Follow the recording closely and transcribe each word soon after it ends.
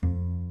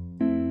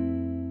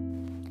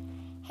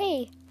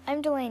Hey,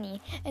 I'm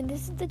Delaney, and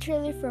this is the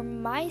trailer for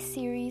my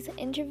series,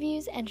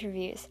 Interviews,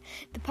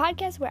 the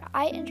podcast where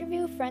I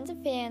interview friends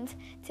and fans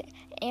to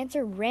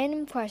answer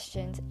random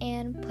questions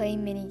and play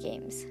mini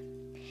games.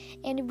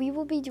 And we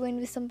will be doing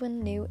with someone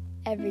new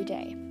every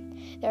day.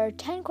 There are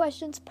 10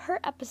 questions per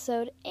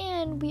episode,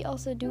 and we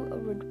also do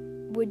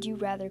a would you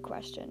rather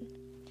question.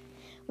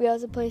 We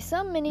also play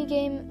some mini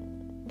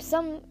game,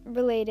 some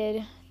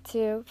related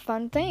to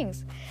fun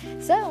things.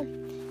 So,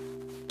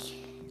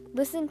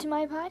 listen to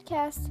my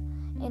podcast,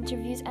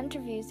 Interviews,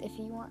 if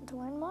you want to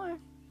learn more.